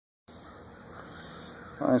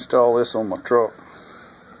I installed this on my truck,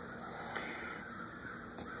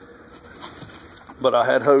 but I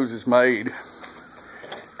had hoses made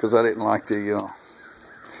because I didn't like this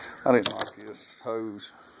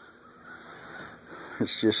hose.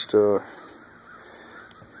 It's just there's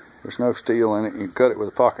no steel in it. You can cut it with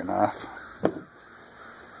a pocket knife.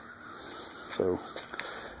 So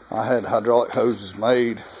I had hydraulic hoses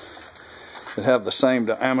made that have the same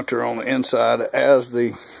diameter on the inside as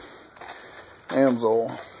the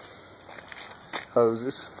amsoil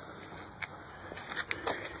hoses.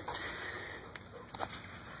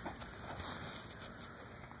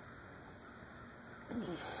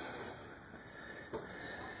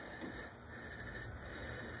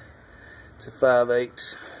 It's a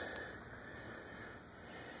 5/8,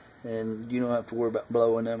 and you don't have to worry about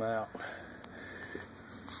blowing them out.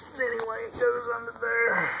 Anyway, it goes under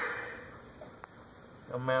there.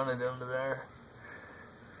 I mounted under there.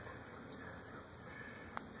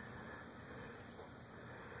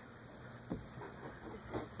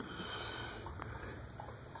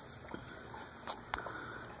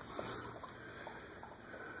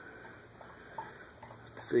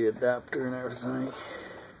 See, adapter and everything.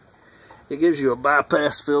 It gives you a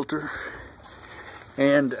bypass filter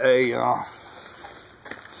and a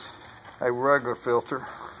regular filter.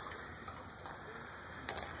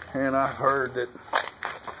 And I've heard that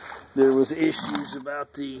there was issues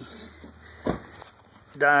about the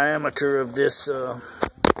diameter of this of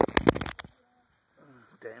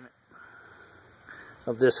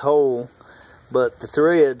this hole, but the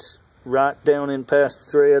threads, right down in past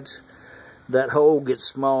the threads, that hole gets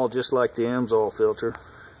small just like the amsoil filter.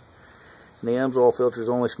 And the amsoil filter is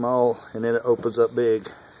only small, and then it opens up big.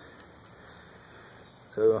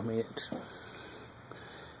 So I mean,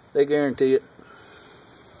 they guarantee it.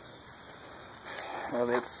 And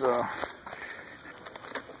it's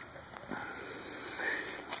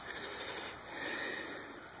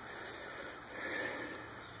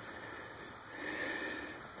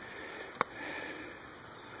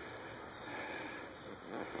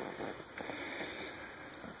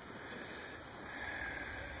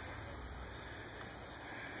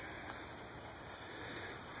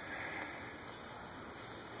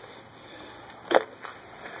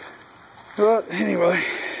but anyway,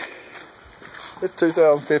 it's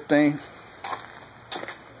 2015.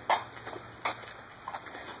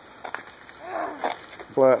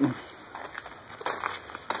 Flatten.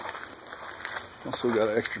 Also got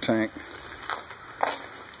an extra tank.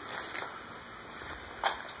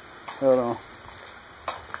 But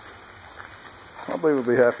I believe we'll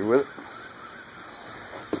be happy with it.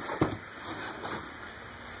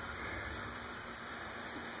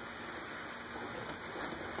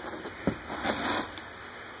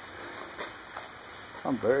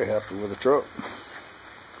 I'm very happy with the truck.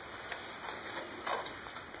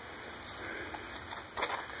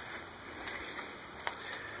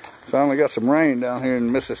 Finally got some rain down here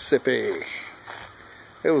in Mississippi.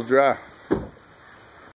 It was dry.